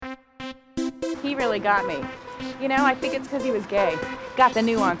He really got me. You know, I think it's because he was gay. Got the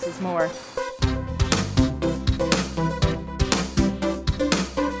nuances more.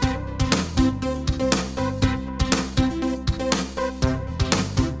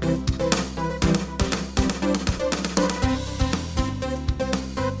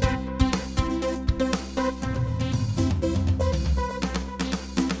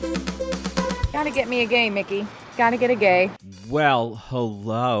 Gotta get me a gay, Mickey. Gotta get a gay. Well,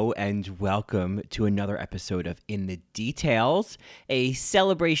 hello and welcome to another episode of In the Details, a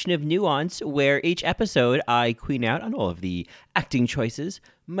celebration of nuance where each episode I queen out on all of the acting choices,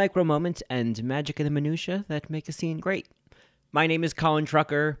 micro moments, and magic in the minutia that make a scene great. My name is Colin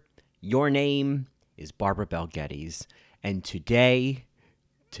Trucker. Your name is Barbara Bel Geddes. And today,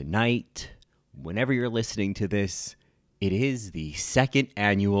 tonight, whenever you're listening to this, it is the second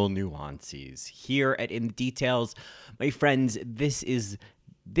annual Nuances. Here at In the Details, my friends, this is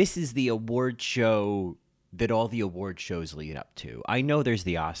the award show that all the award shows lead up to. I know there's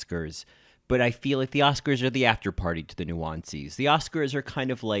the Oscars, but I feel like the Oscars are the after party to the Nuances. The Oscars are kind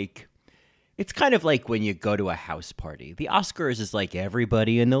of like when you go to a house party. The Oscars is like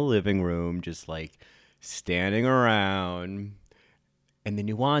everybody in the living room just like standing around, and the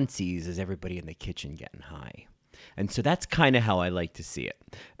Nuances is everybody in the kitchen getting high. And so that's kind of how I like to see it.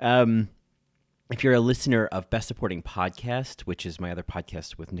 If you're a listener of Best Supporting Podcast, which is my other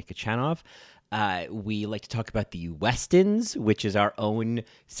podcast with Nick Kachanov, we like to talk about the Westons, which is our own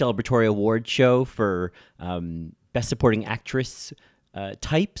celebratory award show for Best Supporting Actress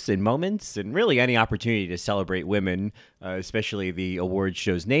types and moments, and really any opportunity to celebrate women, especially the award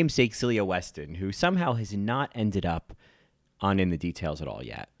show's namesake, Celia Weston, who somehow has not ended up on In the Details at all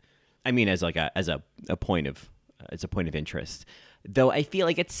yet. I mean, as a point of interest. Though I feel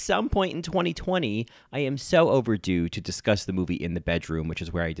like at some point in 2020, I am so overdue to discuss the movie In the Bedroom, which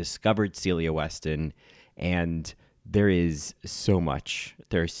is where I discovered Celia Weston, and there is so much.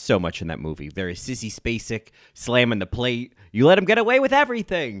 There's so much in that movie. There is Sissy Spacek slamming the plate. You let him get away with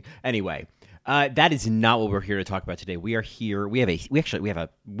everything. Anyway, that is not what we're here to talk about today. We are here. We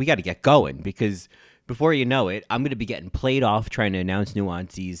got to get going because before you know it, I'm going to be getting played off trying to announce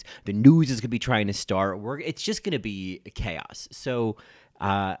Nuances. The news is going to be trying to start. It's just going to be chaos. So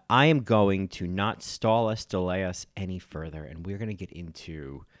I am going to not delay us any further, and we're going to get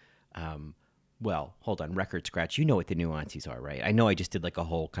into, well, hold on, record scratch. You know what the Nuances are, right? I know I just did like a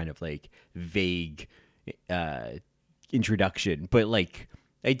whole kind of like vague introduction, but like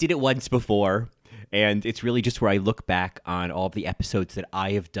I did it once before. And it's really just where I look back on all of the episodes that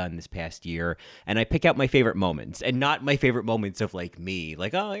I have done this past year, and I pick out my favorite moments, and not my favorite moments of like me,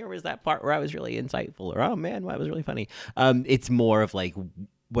 like, oh, here was that part where I was really insightful, or oh man, that was really funny. It's more of like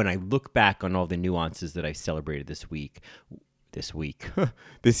when I look back on all the nuances that I celebrated this year, this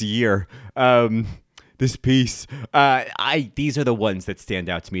piece. These are the ones that stand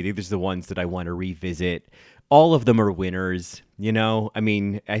out to me. These are the ones that I want to revisit. All of them are winners, you know? I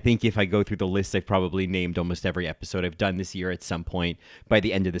mean, I think if I go through the list, I've probably named almost every episode I've done this year at some point by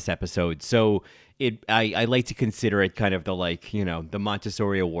the end of this episode. So I like to consider it kind of the, like, you know, the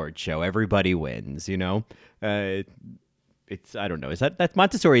Montessori Award show. Everybody wins, you know? I don't know. Is that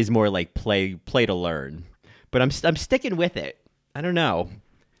Montessori is more like play to learn. But I'm sticking with it. I don't know.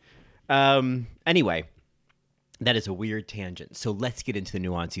 Anyway. That is a weird tangent. So let's get into the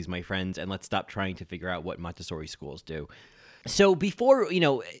Nuances, my friends, and let's stop trying to figure out what Montessori schools do. So before,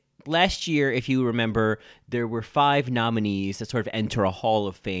 last year, if you remember, there were 5 nominees that sort of enter a hall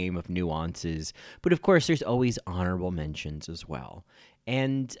of fame of Nuances. But of course, there's always honorable mentions as well.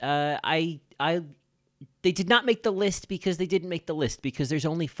 And they did not make the list because they didn't make the list because there's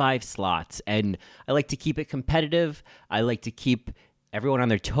only 5 slots. And I like to keep it competitive. I like to keep everyone on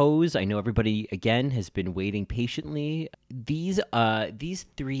their toes. I know everybody, again, has been waiting patiently. These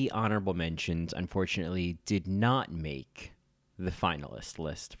 3 honorable mentions, unfortunately, did not make the finalist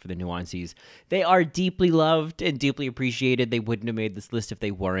list for the Nuances. They are deeply loved and deeply appreciated. They wouldn't have made this list if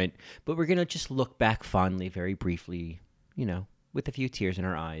they weren't. But we're going to just look back fondly, very briefly, with a few tears in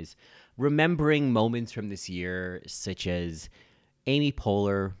our eyes, remembering moments from this year, such as Amy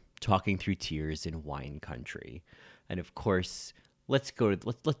Poehler talking through tears in Wine Country. And of course, let's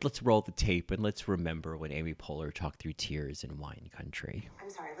roll the tape and let's remember when Amy Poehler talked through tears in Wine Country. I'm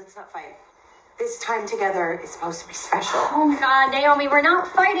sorry, let's not fight. This time together is supposed to be special. Oh God, Naomi, we're not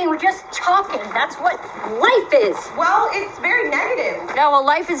fighting, we're just talking. That's what life is. Well, it's very negative. No, well,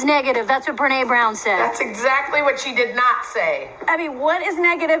 life is negative. That's what Brene Brown said. That's exactly what she did not say. Abby, what is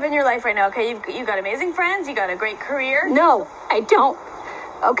negative in your life right now? Okay, you got amazing friends, you got a great career. No, I don't.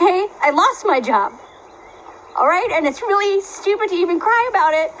 Okay, I lost my job. All right, and it's really stupid to even cry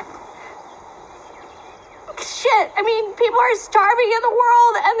about it. shit. I mean, people are starving in the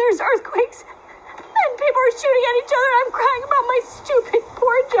world, and there's earthquakes, and people are shooting at each other. I'm crying about my stupid,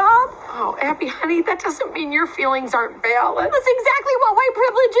 poor job. Oh, Abby, honey, that doesn't mean your feelings aren't valid. That's exactly what white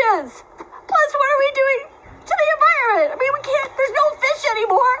privilege is. Plus, what are we doing to the environment? I mean, we can't, there's no fish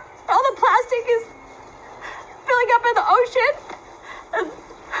anymore. All the plastic is filling up in the ocean. And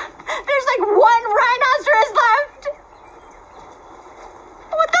there's like one rhinoceros left.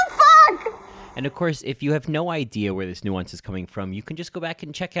 What the fuck? And of course, if you have no idea where this nuance is coming from, you can just go back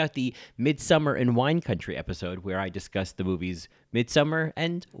and check out the Midsummer and Wine Country episode where I discussed the movies Midsummer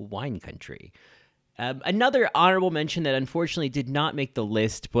and Wine Country. Another honorable mention that unfortunately did not make the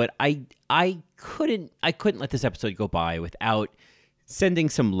list, but I couldn't let this episode go by without sending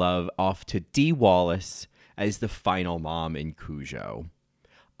some love off to Dee Wallace as the final mom in Cujo.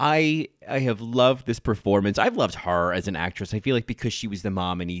 I have loved this performance. I've loved her as an actress. I feel like because she was the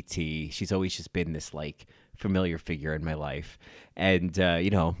mom in E.T., she's always just been this like familiar figure in my life. And,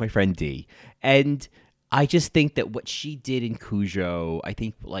 my friend Dee. And I just think that what she did in Cujo, I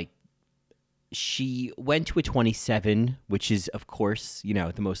think like she went to a 27, which is, of course,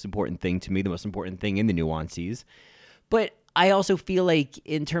 the most important thing to me, the most important thing in the nuances. But I also feel like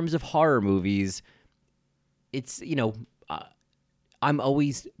in terms of horror movies, it's, I'm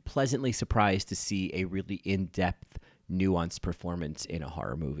always pleasantly surprised to see a really in-depth, nuanced performance in a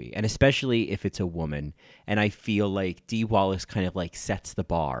horror movie, and especially if it's a woman. And I feel like Dee Wallace kind of like sets the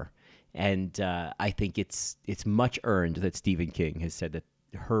bar, and I think it's much earned that Stephen King has said that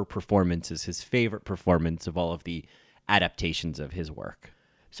her performance is his favorite performance of all of the adaptations of his work.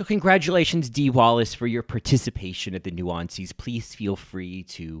 So congratulations, Dee Wallace, for your participation at the nuances. Please feel free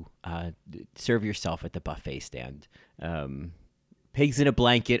to serve yourself at the buffet stand. Pigs in a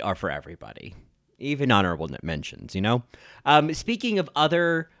blanket are for everybody, even honorable mentions, Speaking of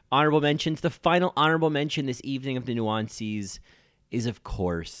other honorable mentions, the final honorable mention this evening of the nuances is, of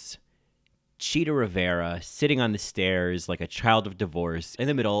course, Chita Rivera sitting on the stairs like a child of divorce in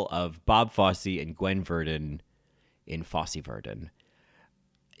the middle of Bob Fosse and Gwen Verdon in Fosse Verdon.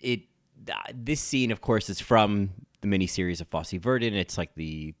 This scene, of course, is from the miniseries of Fosse Verdon. It's like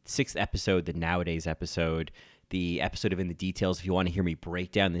the 6th episode, the Nowadays episode. The episode of In the Details, if you want to hear me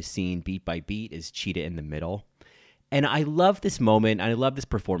break down this scene beat by beat, is Chita in the middle. And I love this moment. I love this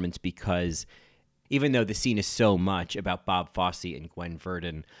performance because even though the scene is so much about Bob Fosse and Gwen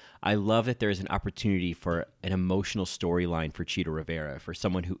Verdon, I love that there's an opportunity for an emotional storyline for Chita Rivera, for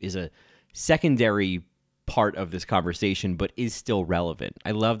someone who is a secondary part of this conversation but is still relevant.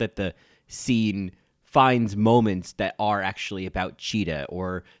 I love that the scene finds moments that are actually about Chita,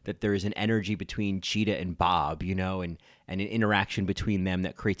 or that there is an energy between Chita and Bob, and an interaction between them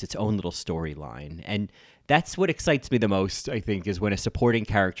that creates its own little storyline. And that's what excites me the most, I think, is when a supporting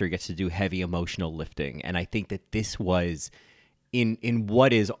character gets to do heavy emotional lifting. And I think that this was in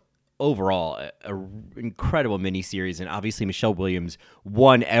what is overall an incredible miniseries. And obviously Michelle Williams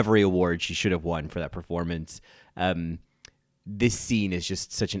won every award she should have won for that performance. This scene is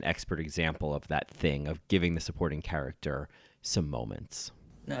just such an expert example of that thing, of giving the supporting character some moments.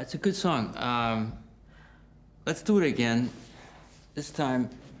 No, it's a good song. Let's do it again. This time,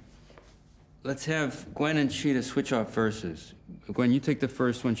 let's have Gwen and Chita switch off verses. Gwen, you take the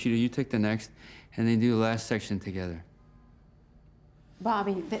first one, Chita, you take the next, and then do the last section together.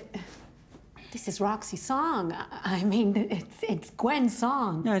 Bobby, this is Roxy's song. I mean, it's Gwen's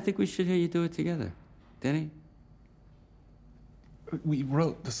song. Yeah, I think we should hear you do it together. Denny? We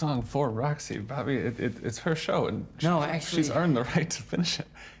wrote the song for Roxy, Bobby. It's her show, and no, actually, she's earned the right to finish it.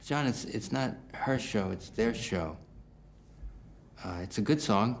 John, it's not her show, it's their show. It's a good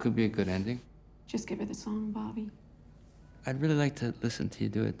song, could be a good ending. Just give her the song, Bobby. I'd really like to listen to you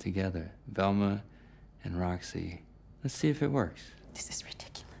do it together, Velma and Roxy. Let's see if it works. This is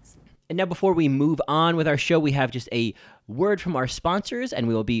ridiculous. And now before we move on with our show, we have just a word from our sponsors, and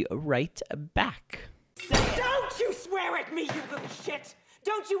we will be right back. Don't you swear at me, you little shit!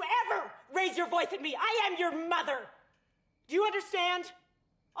 Don't you ever raise your voice at me! I am your mother! Do you understand?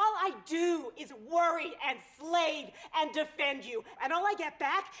 All I do is worry and slave and defend you, and all I get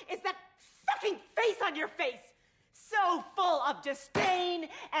back is that fucking face on your face! So full of disdain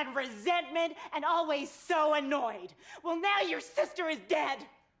and resentment and always so annoyed. Well, now your sister is dead.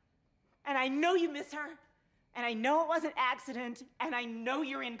 And I know you miss her. And I know it was an accident, and I know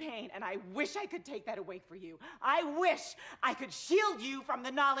you're in pain, and I wish I could take that away for you. I wish I could shield you from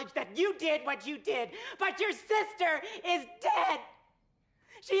the knowledge that you did what you did, but your sister is dead.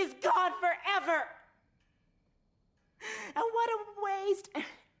 She's gone forever. And what a waste.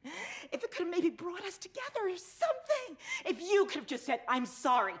 If it could have maybe brought us together or something. If you could have just said, I'm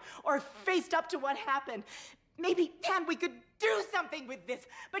sorry, or faced up to what happened. Maybe then we could do something with this.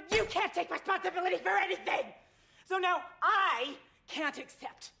 But you can't take responsibility for anything. So now I can't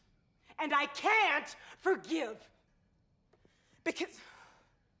accept. And I can't forgive. Because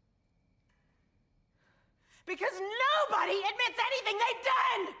nobody admits anything they've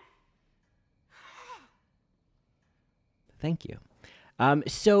done! Thank you.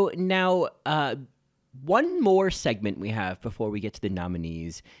 So now, one more segment we have before we get to the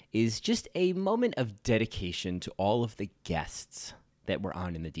nominees is just a moment of dedication to all of the guests that were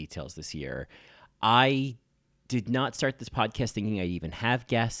on In the Details this year. I did not start this podcast thinking I'd even have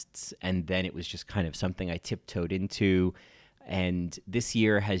guests, and then it was just kind of something I tiptoed into. And this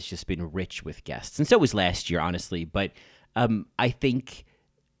year has just been rich with guests. And so was last year, honestly. But I think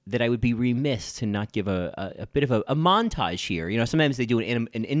that I would be remiss to not give a bit of a montage here. You know, sometimes they do an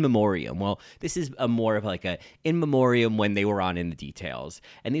in memoriam. Well, this is more of like a in memoriam when they were on In the Details.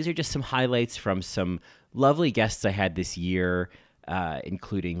 And these are just some highlights from some lovely guests I had this year,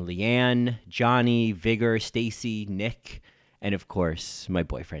 including Leanne, Johnny, Vigor, Stacy, Nick, and of course, my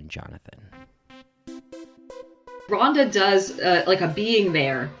boyfriend, Jonathan. Rhonda does like a being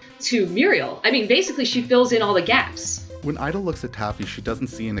there to Muriel. I mean, basically, she fills in all the gaps. When Ida looks at Taffy, she doesn't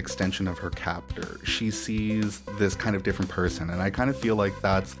see an extension of her captor. She sees this kind of different person, and I kind of feel like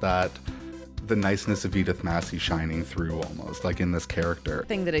that's the niceness of Edith Massey shining through almost, like in this character. The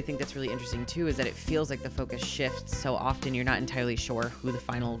thing that I think that's really interesting, too, is that it feels like the focus shifts so often you're not entirely sure who the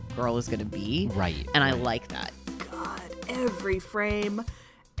final girl is going to be. Right. And I like that. God, every frame,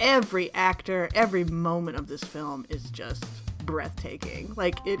 every actor, every moment of this film is just breathtaking.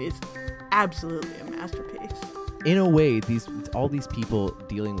 Like, it is absolutely a masterpiece. In a way, all these people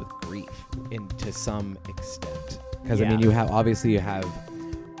dealing with grief to some extent. Because, I mean, you have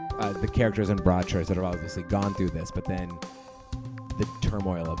the characters in Broadchurch that have obviously gone through this, but then the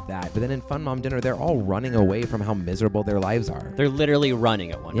turmoil of that. But then in Fun Mom Dinner, they're all running away from how miserable their lives are. They're literally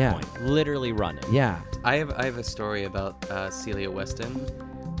running at one point. Literally running. Yeah. I have a story about Celia Weston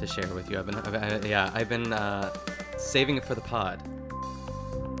to share with you. I've been saving it for the pod.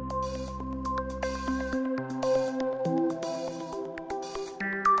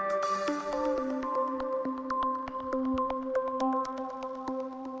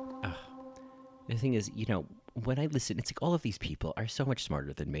 The thing is, you know, when I listen, it's like all of these people are so much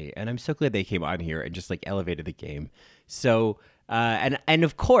smarter than me, and I'm so glad they came on here and just like elevated the game. So, and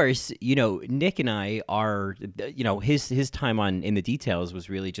of course, you know, Nick and I are, you know, his time on In the Details was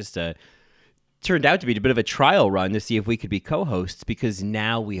really just turned out to be a bit of a trial run to see if we could be co-hosts, because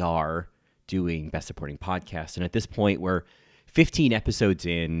now we are doing Best Supporting Podcast, and at this point we're 15 episodes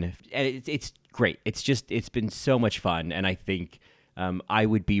in, and it's great. It's been so much fun, and I think I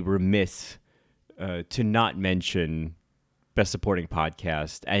would be remiss to not mention Best Supporting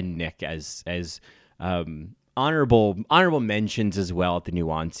Podcast and Nick as honorable mentions as well at the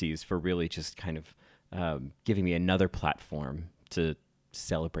Nuances for really just kind of giving me another platform to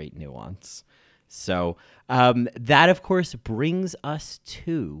celebrate nuance. So that, of course, brings us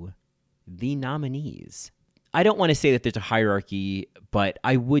to the nominees. I don't want to say that there's a hierarchy, but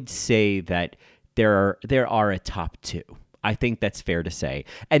I would say that there are a top two. I think that's fair to say.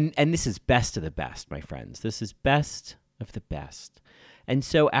 And this is best of the best, my friends. This is best of the best. And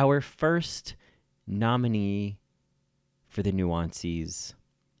so our first nominee for the Nuances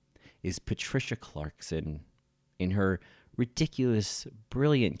is Patricia Clarkson in her ridiculous,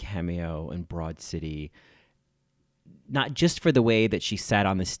 brilliant cameo in Broad City. Not just for the way that she sat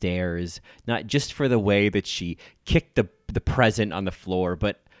on the stairs, not just for the way that she kicked the present on the floor,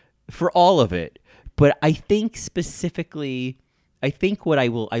 but for all of it. But I think specifically, what I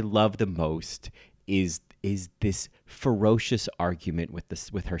love the most is this ferocious argument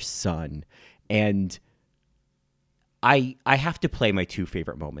with her son. And I have to play my two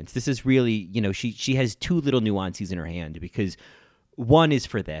favorite moments. This is really, you know, she has two little Nuances in her hand, because one is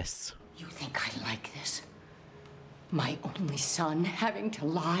for this. You think I like this? My only son having to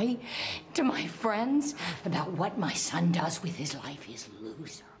lie to my friends about what my son does with his life is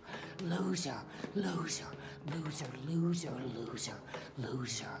loser. Loser, loser, loser, loser, loser,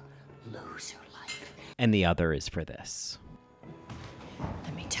 loser, loser life. And the other is for this.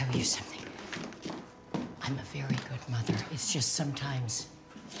 Let me tell you something. I'm a very good mother. It's just sometimes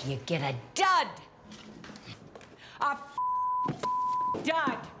you get a dud. A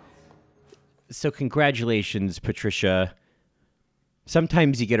dud. So congratulations, Patricia.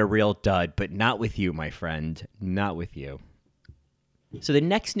 Sometimes you get a real dud, but not with you, my friend. Not with you. So the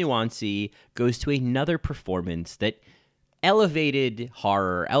next Nuancee goes to another performance that elevated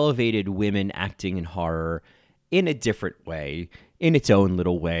horror, elevated women acting in horror in a different way, in its own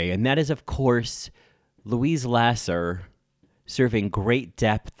little way. And that is, of course, Louise Lasser serving great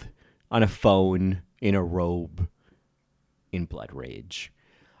depth on a phone in a robe in Blood Rage.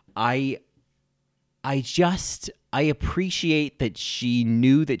 I appreciate that she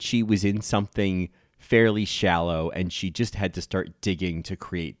knew that she was in something fairly shallow and she just had to start digging to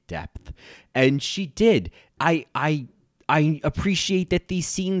create depth. And she did. I appreciate that these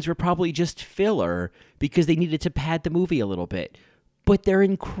scenes were probably just filler because they needed to pad the movie a little bit. But they're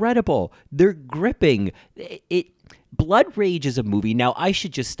incredible. They're gripping. Blood Rage is a movie. Now, I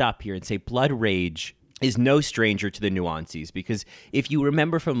should just stop here and say Blood Rage is no stranger to the Nuances, because if you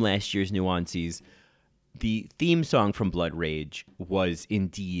remember from last year's Nuances, the theme song from Blood Rage was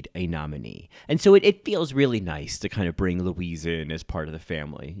indeed a nominee. And so it feels really nice to kind of bring Louise in as part of the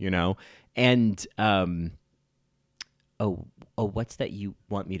family, you know? And, what's that? You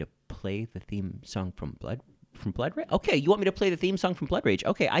want me to play the theme song from Blood Rage? Okay, you want me to play the theme song from Blood Rage?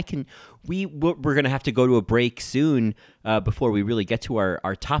 Okay, I can. We're going to have to go to a break soon before we really get to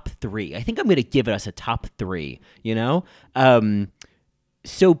our top three. I think I'm going to give us a top three, you know?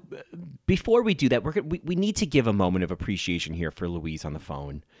 So before we do that, we need to give a moment of appreciation here for Louise on the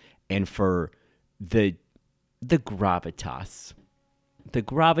phone and for the gravitas. The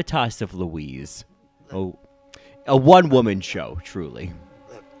gravitas of Louise. Oh, a one-woman show, truly.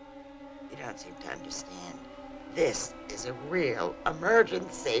 Look, you don't seem to understand. This is a real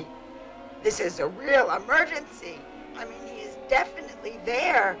emergency. This is a real emergency. I mean, he is definitely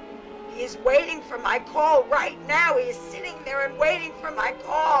there. He is waiting for my call right now. He is sitting there and waiting for my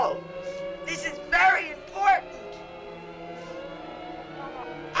call. This is very important.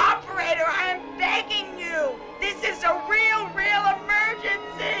 Operator, I am begging you. This is a real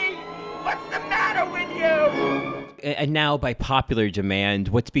emergency. What's the matter with you? And now, by popular demand,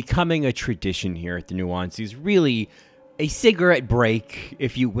 what's becoming a tradition here at the Nuances, really a cigarette break,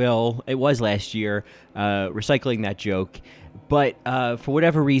 if you will. It was last year, recycling that joke. But for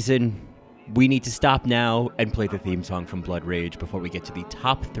whatever reason, we need to stop now and play the theme song from Blood Rage before we get to the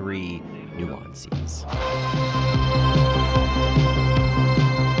top three Nuances.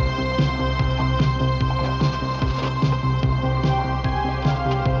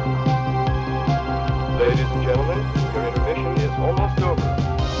 Ladies and gentlemen, your intermission is almost over.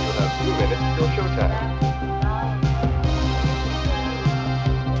 You have 2 minutes till showtime.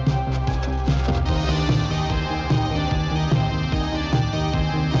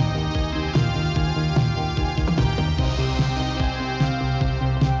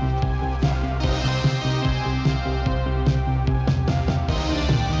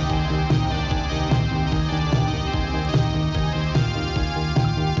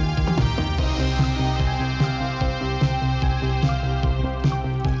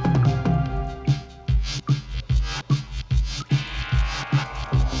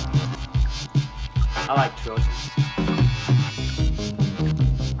 I like children.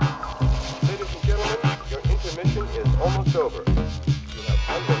 Ladies and gentlemen, your intermission is almost over. You have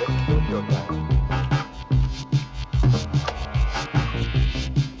 1 minute till showtime.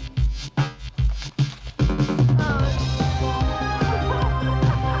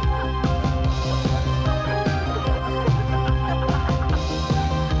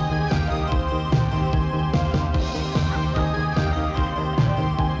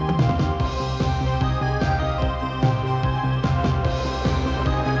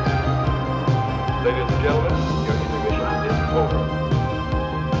 Ladies and gentlemen, your intermission is over.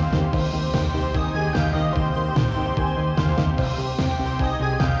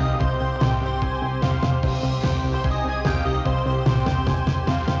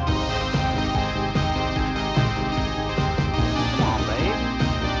 Come on, babe.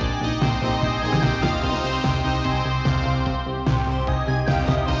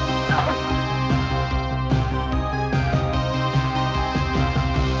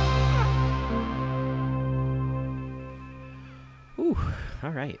 Ooh, all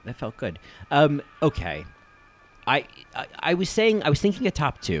right, that felt good. Okay. I was thinking a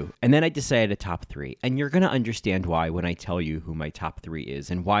top two, and then I decided a top three, and you're gonna understand why when I tell you who my top three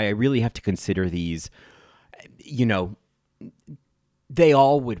is, and why I really have to consider these. You know, they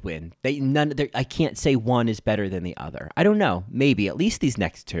all would win. I can't say one is better than the other. I don't know. Maybe at least these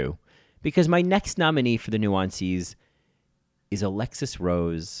next two, because my next nominee for the Nuances is Alexis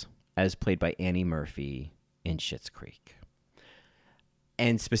Rose, as played by Annie Murphy in Schitt's Creek.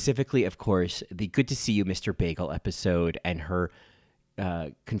 And specifically, of course, the Good to See You, Mr. Bagel episode and her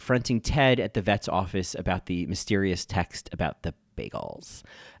confronting Ted at the vet's office about the mysterious text about the bagels.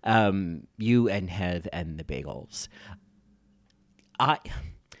 You and Heath and the bagels.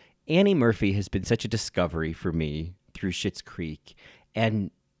 Annie Murphy has been such a discovery for me through Schitt's Creek,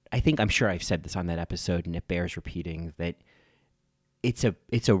 and I'm sure I've said this on that episode, and it bears repeating, that it's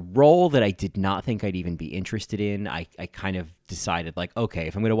a role that I did not think I'd even be interested in. I kind of decided, like, okay,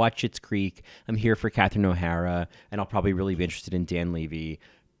 if I'm going to watch Schitt's Creek, I'm here for Catherine O'Hara, and I'll probably really be interested in Dan Levy.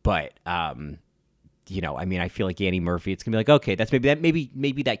 But I feel like Annie Murphy, it's gonna be like, okay, that's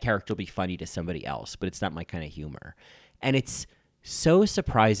maybe that character will be funny to somebody else, but it's not my kind of humor. And it's so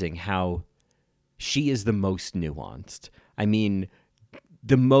surprising how she is the most nuanced. I mean,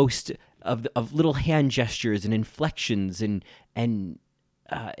 the most of little hand gestures and inflections and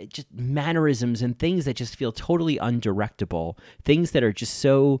just mannerisms and things that just feel totally undirectable. Things that are just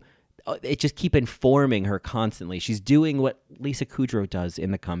so, it just keep informing her constantly. She's doing what Lisa Kudrow does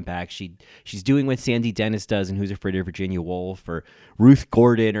in The Comeback. She's doing what Sandy Dennis does in Who's Afraid of Virginia Woolf, or Ruth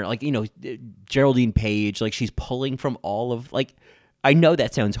Gordon, or Geraldine Page. Like, she's pulling from all of, like, I know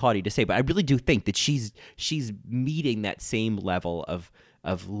that sounds haughty to say, but I really do think that she's meeting that same level of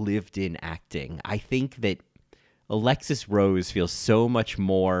lived in acting. I think that Alexis Rose feels so much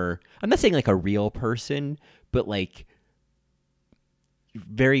more, I'm not saying like a real person, but like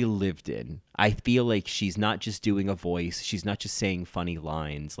very lived in. I feel like she's not just doing a voice. She's not just saying funny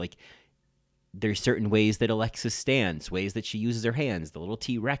lines. Like, there's certain ways that Alexis stands, ways that she uses her hands, the little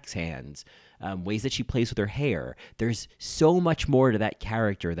T-Rex hands, ways that she plays with her hair. There's so much more to that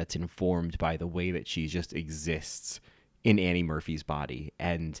character that's informed by the way that she just exists in Annie Murphy's body.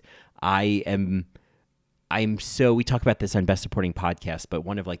 And I'm so, we talk about this on Best Supporting Podcast, but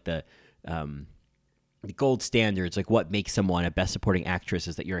one of like the gold standards, like what makes someone a Best Supporting Actress,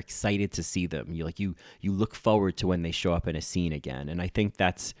 is that you're excited to see them. You look forward to when they show up in a scene again. And I think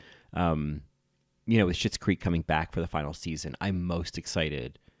that's, with Schitt's Creek coming back for the final season, I'm most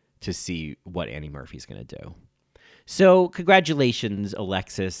excited to see what Annie Murphy's going to do. So congratulations,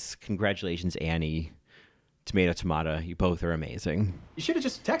 Alexis. Congratulations, Annie. Tomato, you both are amazing. You should have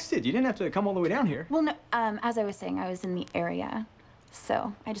just texted. You didn't have to come all the way down here. Well, no, as I was saying, I was in the area.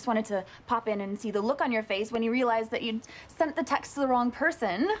 So I just wanted to pop in and see the look on your face when you realized that you'd sent the text to the wrong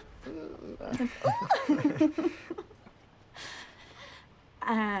person.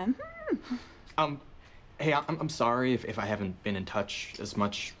 Hey, I'm sorry if I haven't been in touch as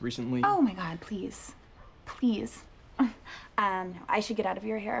much recently. Oh my God, please. Please. I should get out of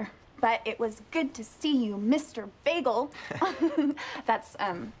your hair. But it was good to see you, Mr. Bagel. That's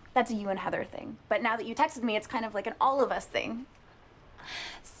a you and Heather thing. But now that you texted me, it's kind of like an all of us thing.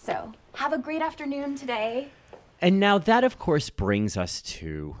 So, have a great afternoon today. And now that, of course, brings us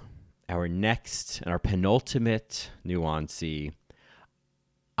to our next and our penultimate nuancee.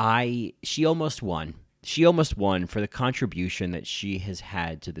 She almost won. She almost won for the contribution that she has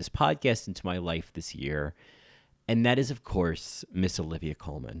had to this podcast and to my life this year. And that is, of course, Miss Olivia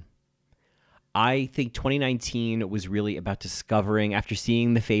Colman. I think 2019 was really about discovering, after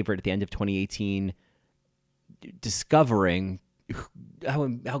seeing The Favorite at the end of 2018, discovering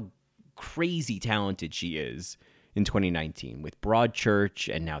how crazy talented she is in 2019 with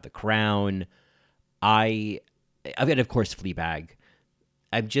Broadchurch and now The Crown. I've got, of course, Fleabag.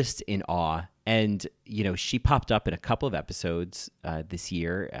 I'm just in awe. And, she popped up in a couple of episodes this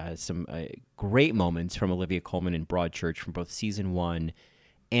year. Some great moments from Olivia Colman in Broadchurch from both season 1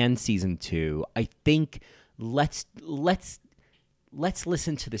 and season 2. I think let's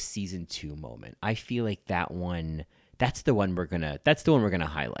listen to the season 2 moment. I feel like that's the one we're gonna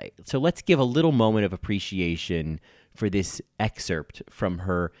highlight. So let's give a little moment of appreciation for this excerpt from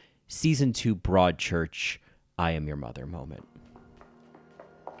her season 2 Broadchurch I Am Your Mother moment.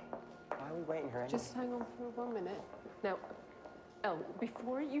 Why are we waiting here? Just hang on for 1 minute. Now, Elle,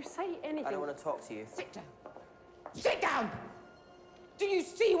 before you say anything... I don't want to talk to you. Sit down. Sit down! Do you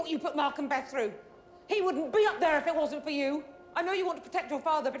see what you put Mark and Beth through? He wouldn't be up there if it wasn't for you. I know you want to protect your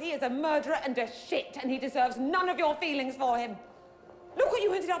father, but he is a murderer and a shit, and he deserves none of your feelings for him. Look what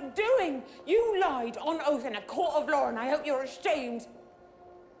you ended up doing. You lied on oath in a court of law, and I hope you're ashamed.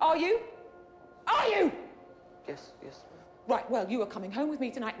 Are you? Are you? Yes. Right, well, you are coming home with me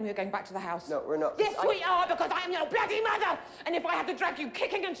tonight, and we're going back to the house. No, we're not. Yes, we are, because I am your bloody mother! And if I have to drag you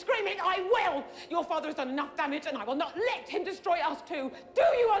kicking and screaming, I will! Your father has done enough damage, and I will not let him destroy us too. Do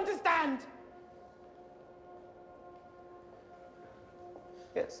you understand?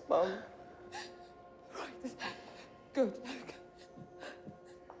 Yes, Mum. Right, good.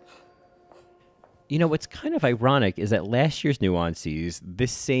 What's kind of ironic is that last year's Nuances,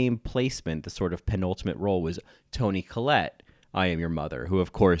 this same placement, the sort of penultimate role, was Toni Collette, I Am Your Mother, who,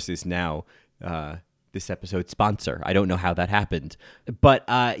 of course, is now this episode's sponsor. I don't know how that happened. But,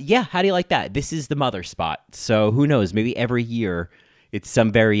 how do you like that? This is the mother spot. So who knows? Maybe every year it's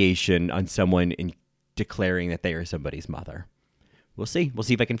some variation on someone in declaring that they are somebody's mother. We'll see. We'll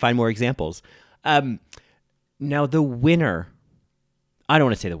see if I can find more examples. Now, the winner, I don't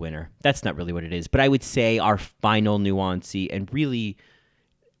want to say the winner. That's not really what it is. But I would say our final nuancey, and really,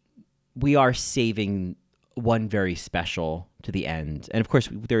 we are saving one very special to the end. And of course,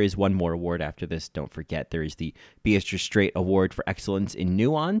 there is one more award after this. Don't forget, there is the Beatrice Straight Award for Excellence in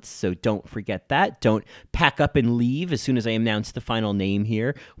Nuance. So don't forget that. Don't pack up and leave as soon as I announce the final name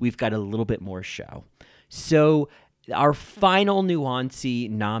here. We've got a little bit more show. So our final nuancey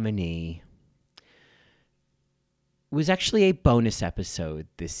nominee was actually a bonus episode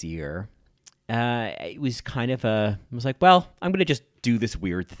this year. It was kind of I was like, well, I'm going to just do this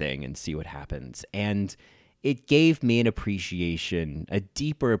weird thing and see what happens. And it gave me an appreciation, a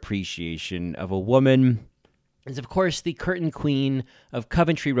deeper appreciation of a woman, is of course the curtain queen of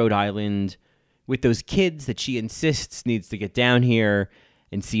Coventry, Rhode Island, with those kids that she insists needs to get down here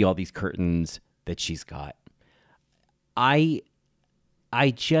and see all these curtains that she's got. I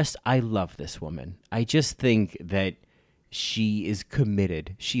love this woman. I just think that she is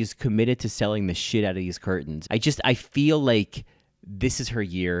committed. She is committed to selling the shit out of these curtains. I feel like this is her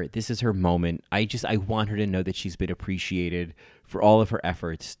year. This is her moment. I want her to know that she's been appreciated for all of her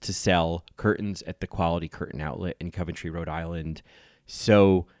efforts to sell curtains at the Quality Curtain Outlet in Coventry, Rhode Island.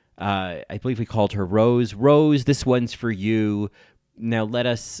 So I believe we called her Rose. Rose, this one's for you. Now let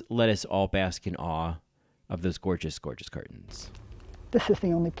us all bask in awe of those gorgeous, gorgeous curtains. This is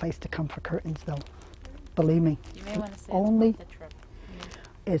the only place to come for curtains, though. Believe me. You may want to say only, it's worth the trip.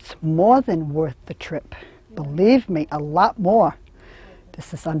 It's more than worth the trip. Believe me, a lot more.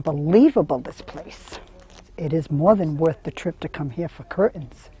 This is unbelievable, this place. It is more than worth the trip to come here for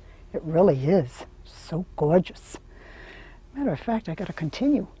curtains. It really is. So gorgeous. Matter of fact, I got to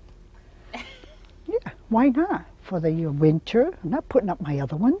continue. Yeah, why not? For the winter, I'm not putting up my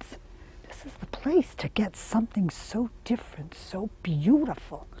other ones. This is the place to get something so different, so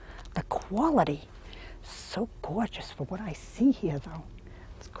beautiful. The quality, so gorgeous for what I see here, though.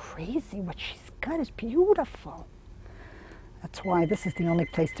 It's crazy. What she's got is beautiful. That's why this is the only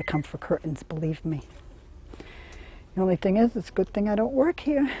place to come for curtains, believe me. The only thing is, it's a good thing I don't work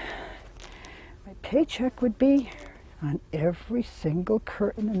here. My paycheck would be on every single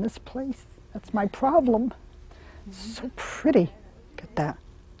curtain in this place. That's my problem. It's so pretty. Look at that.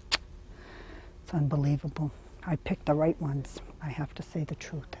 It's unbelievable. I picked the right ones. I have to say the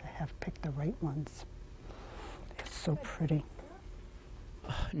truth. I have picked the right ones. They're so pretty.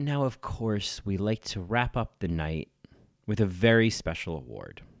 Now, of course, we like to wrap up the night with a very special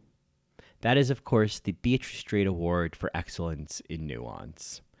award. That is, of course, the Beatrice Straight Award for Excellence in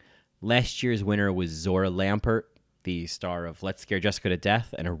Nuance. Last year's winner was Zora Lampert, the star of Let's Scare Jessica to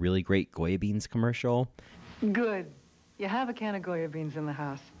Death and a really great Goya Beans commercial. Good. You have a can of Goya beans in the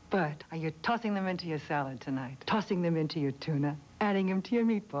house, but are you tossing them into your salad tonight? Tossing them into your tuna? Adding them to your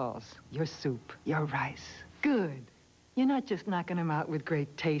meatballs? Your soup? Your rice? Good. You're not just knocking them out with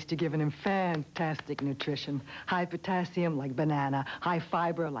great taste. You're giving them fantastic nutrition. High potassium like banana, high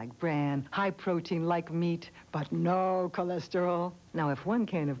fiber like bran, high protein like meat, but no cholesterol. Now, if one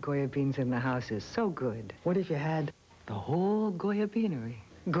can of Goya beans in the house is so good, what if you had the whole Goya beanery?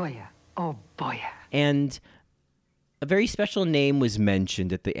 Goya. Oh, boy. And a very special name was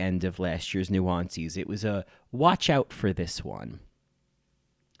mentioned at the end of last year's Nuances. It was a watch out for this one.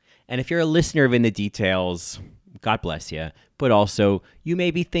 And if you're a listener of In the Details, God bless you. But also, you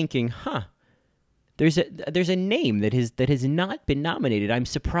may be thinking, there's a name that has not been nominated. I'm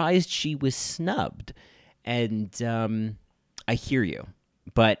surprised she was snubbed. And I hear you.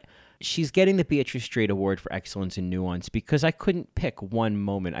 But she's getting the Beatrice Straight Award for Excellence in Nuance because I couldn't pick one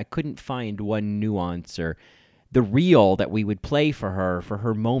moment. I couldn't find one nuance, or the reel that we would play for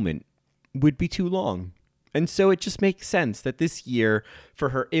her moment would be too long. And so it just makes sense that this year, for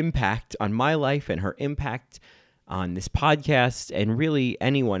her impact on my life and her impact on this podcast, and really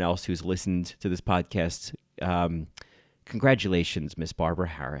anyone else who's listened to this podcast, congratulations, Miss Barbara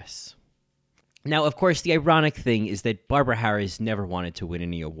Harris. Now, of course, the ironic thing is that Barbara Harris never wanted to win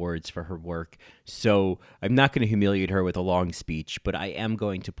any awards for her work, so I'm not going to humiliate her with a long speech, but I am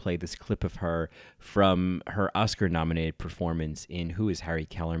going to play this clip of her from her Oscar-nominated performance in Who is Harry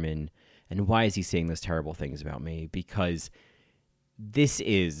Kellerman, and why is he saying those terrible things about me? Because this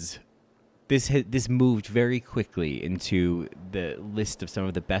moved very quickly into the list of some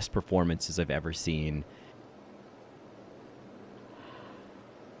of the best performances I've ever seen.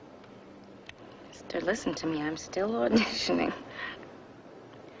 Listen to me, I'm still auditioning.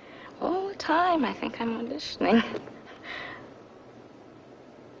 All the time, I think I'm auditioning.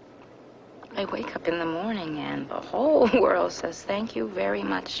 I wake up in the morning and the whole world says, thank you very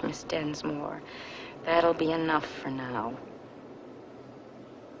much, Miss Densmore. That'll be enough for now.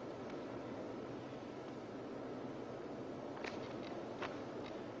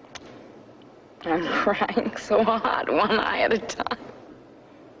 I'm crying so hard, one eye at a time.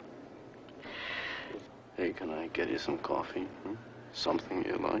 Hey, can I get you some coffee? Something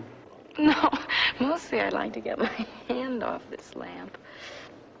you like? No, mostly I like to get my hand off this lamp.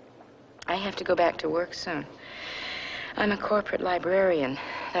 I have to go back to work soon. I'm a corporate librarian.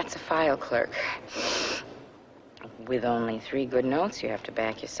 That's a file clerk. With only 3 good notes, you have to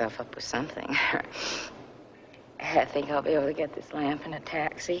back yourself up with something. I think I'll be able to get this lamp in a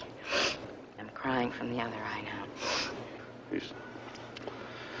taxi. I'm crying from the other eye now.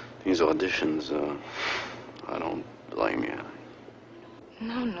 These auditions, I don't blame you.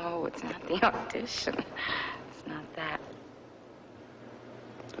 No, it's not the audition. It's not that.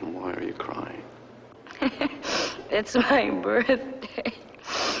 Then why are you crying? It's my birthday.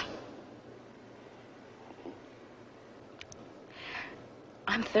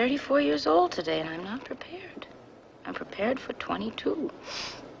 I'm 34 years old today, and I'm not prepared. I'm prepared for 22.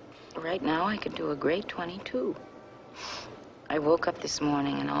 Right now, I could do a great 22. I woke up this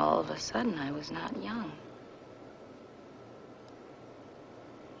morning, and all of a sudden, I was not young.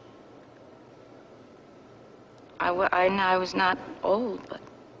 I was not old, but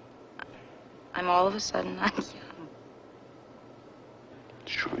I'm all of a sudden not young.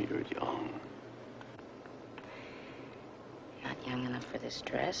 Sure, you're young. Not young enough for this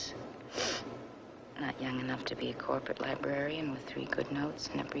dress. Not young enough to be a corporate librarian with 3 good notes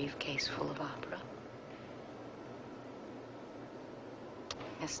and a briefcase full of opera.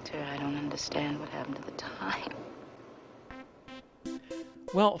 Mister, I don't understand what happened to the time.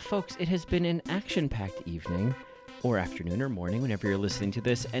 Well, folks, it has been an action-packed evening, or afternoon or morning, whenever you're listening to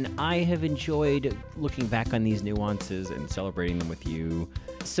this, and I have enjoyed looking back on these nuances and celebrating them with you.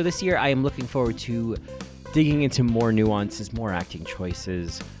 So this year, I am looking forward to digging into more nuances, more acting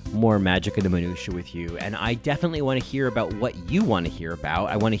choices, more magic in the minutia with you, and I definitely want to hear about what you want to hear about.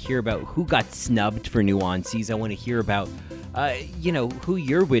 I want to hear about who got snubbed for nuances. I want to hear about, who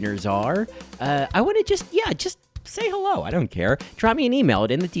your winners are. I want to just say hello. I don't care. Drop me an email at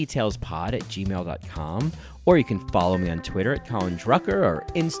inthedetailspod@gmail.com, or you can follow me on Twitter at Colin Drucker or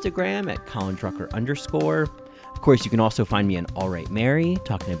Instagram at ColinDrucker_. Of course, you can also find me on All Right Mary,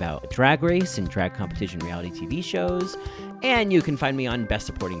 talking about Drag Race and drag competition reality TV shows. And you can find me on Best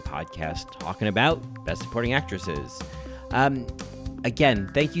Supporting Podcast, talking about Best Supporting Actresses. Again,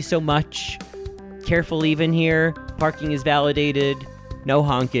 thank you so much. Careful leaving here. Parking is validated. No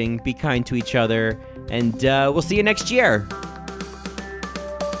honking. Be kind to each other. And we'll see you next year.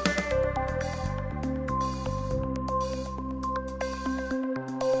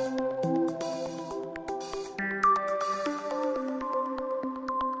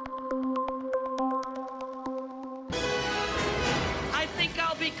 I think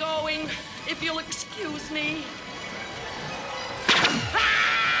I'll be going, if you'll excuse me.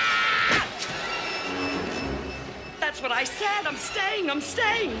 Ah! That's what I said. I'm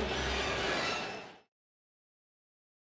staying.